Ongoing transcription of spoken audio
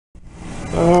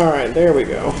All right, there we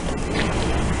go.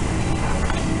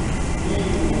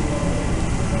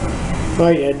 Oh,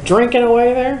 you drinking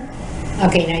away there?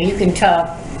 Okay, now you can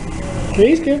talk.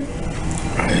 He's good.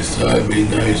 I thought it'd be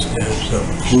nice to have some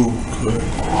food good,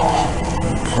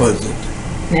 pleasant.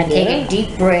 Now take a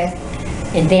deep breath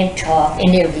and then talk,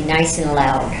 and it'll be nice and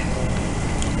loud.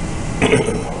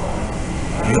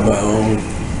 Get my own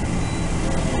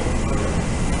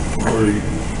party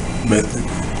method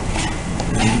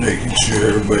and making sure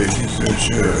everybody gets their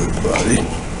share of the body.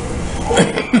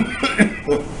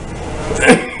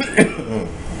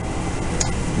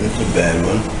 That's a bad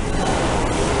one.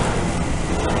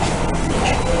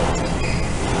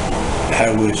 I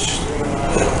wish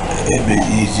it'd be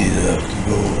easy enough to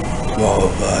go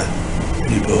qualify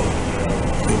people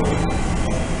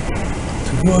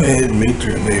to go ahead and meet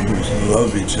their neighbors and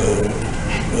love each other.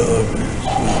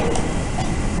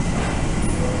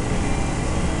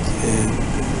 And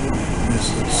this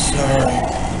is sorry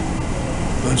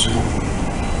bunch of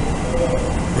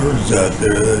birds out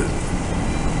there that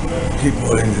keep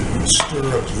wanting to stir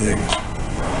up things.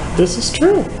 This is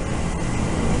true.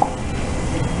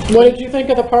 What did you think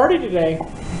of the party today?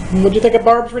 What did you think of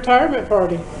Barb's retirement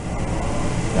party?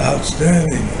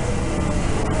 Outstanding.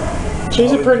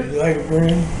 She's a pretty... Did you like it,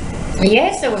 Brandon?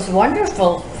 Yes, it was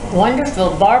wonderful.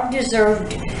 Wonderful. Barb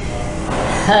deserved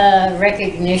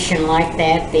recognition like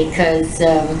that because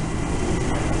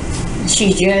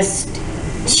she gives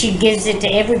it to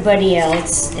everybody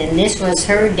else, and this was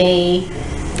her day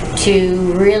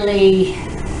to really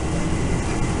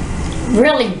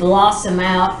blossom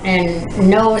out and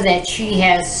know that she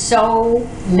has so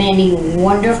many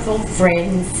wonderful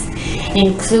friends,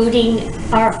 including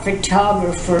our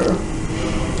photographer.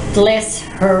 Bless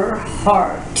her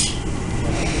heart.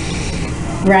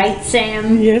 Right,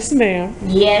 Sam? Yes, ma'am.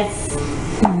 Yes.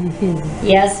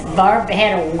 Yes, Barb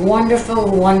had a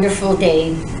wonderful, wonderful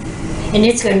day. And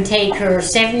it's going to take her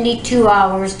 72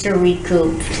 hours to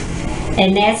recoup.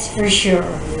 And that's for sure.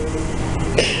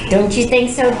 Don't you think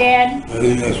so, Dad? I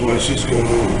think that's why she's going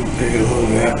to take a little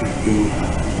nap and do.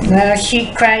 Well,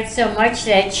 she cried so much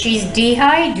that she's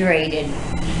dehydrated.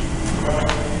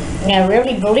 I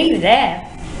really believe that.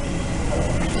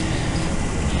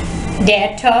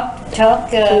 Dad, talk.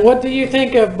 What do you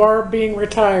think of Barb being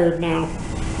retired now?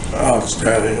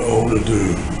 Outstanding,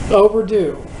 overdue.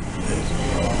 Overdue.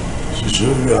 She should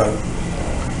have got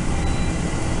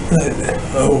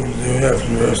overdue after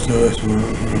the rest of us were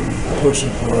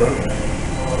pushing for it.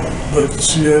 But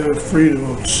she had the freedom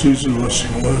of choosing what she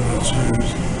wanted to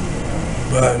choose.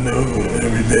 But I knew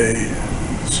every day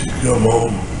she'd come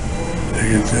home and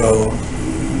you could tell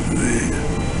the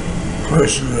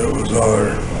pressure that was on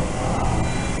her.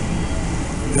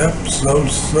 Yep, some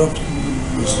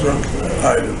self-destructive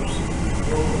items.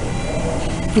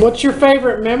 What's your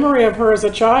favorite memory of her as a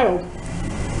child?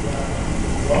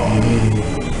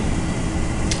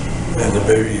 As a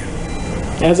baby.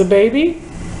 As a baby?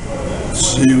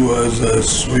 She was a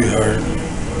sweetheart.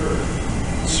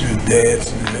 She would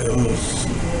dance in the little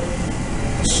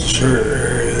shirt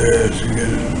area there. She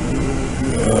could,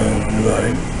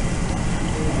 like,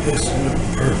 it's a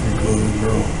perfect little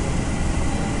girl.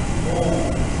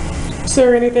 Is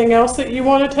there anything else that you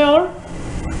want to tell her?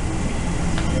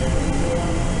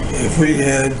 If we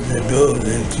had the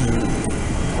ability to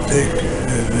take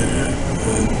and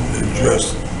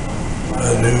address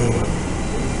a new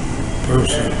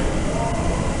person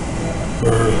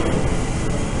for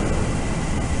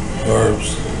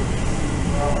Barb's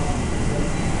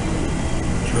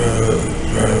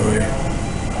driveway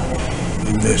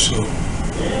initial,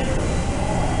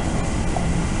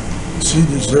 she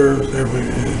deserves every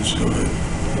inch of it.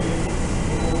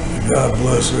 God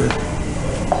bless her.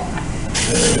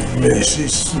 May she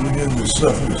begin to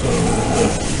suffer some of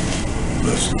that.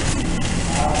 Bless her.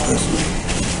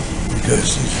 Because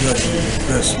she's got the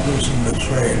best person to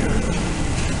train her.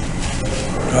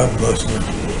 God bless her.